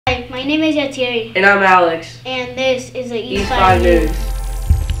Hi, my name is Yatiri. And I'm Alex. And this is the EAST5 News.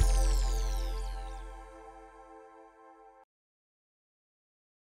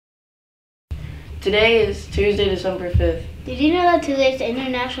 Today is Tuesday, December 5th. Did you know that today is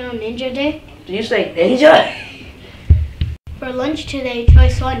International Ninja Day? Did you say ninja? For lunch today,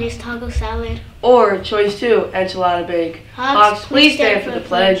 choice 1 is taco salad. Or choice 2, enchilada bake. Hogs, Please stand for the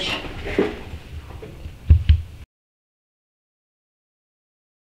pledge.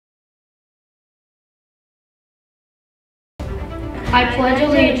 I pledge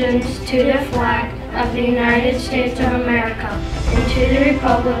allegiance to the flag of the United States of America and to the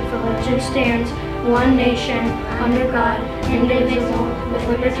republic for which it stands, one nation, under God, indivisible, with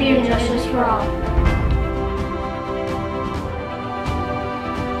liberty and justice for all.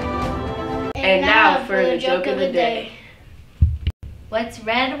 And now for the joke of the day. What's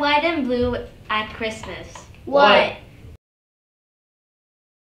red, white, and blue at Christmas? What?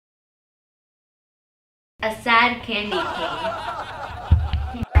 A sad candy cane.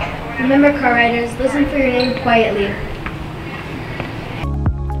 Remember, car riders, listen for your name quietly.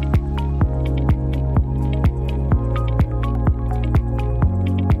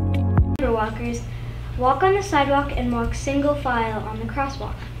 For walkers, walk on the sidewalk and walk single file on the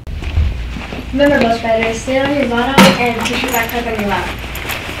crosswalk. Remember, bus riders, stand on your bottom and keep your backpack on your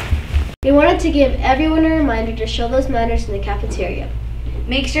lap. We wanted to give everyone a reminder to show those manners in the cafeteria.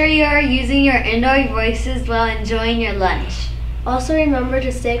 Make sure you are using your indoor voices while enjoying your lunch. Also remember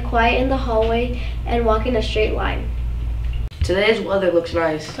to stay quiet in the hallway and walk in a straight line. Today's weather looks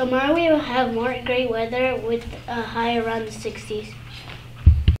nice. Tomorrow we will have more great weather with a high around the 60s.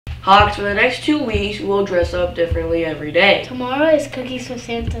 Hogs, for the next 2 weeks, we'll dress up differently every day. Tomorrow is cookies with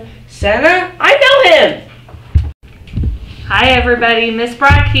Santa. Santa? I know him! Hi everybody, Miss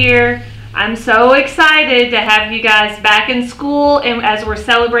Brock here. I'm so excited to have you guys back in school and as we're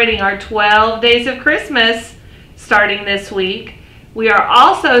celebrating our 12 days of Christmas starting this week. We are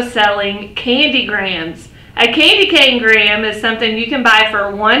also selling candy grams. A candy cane gram is something you can buy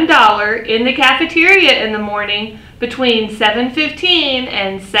for $1 in the cafeteria in the morning between 7:15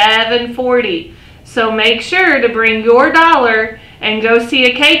 and 7:40. So make sure to bring your dollar and go see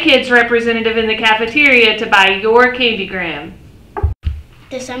a K-Kids representative in the cafeteria to buy your candy gram.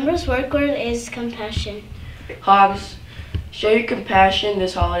 December's word word is compassion. Hogs, show your compassion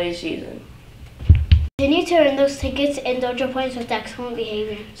this holiday season. Continue to earn those tickets and dojo points with excellent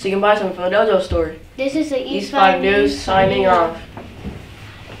behavior. So you can buy some from the dojo store. This is the EAST5 News signing off.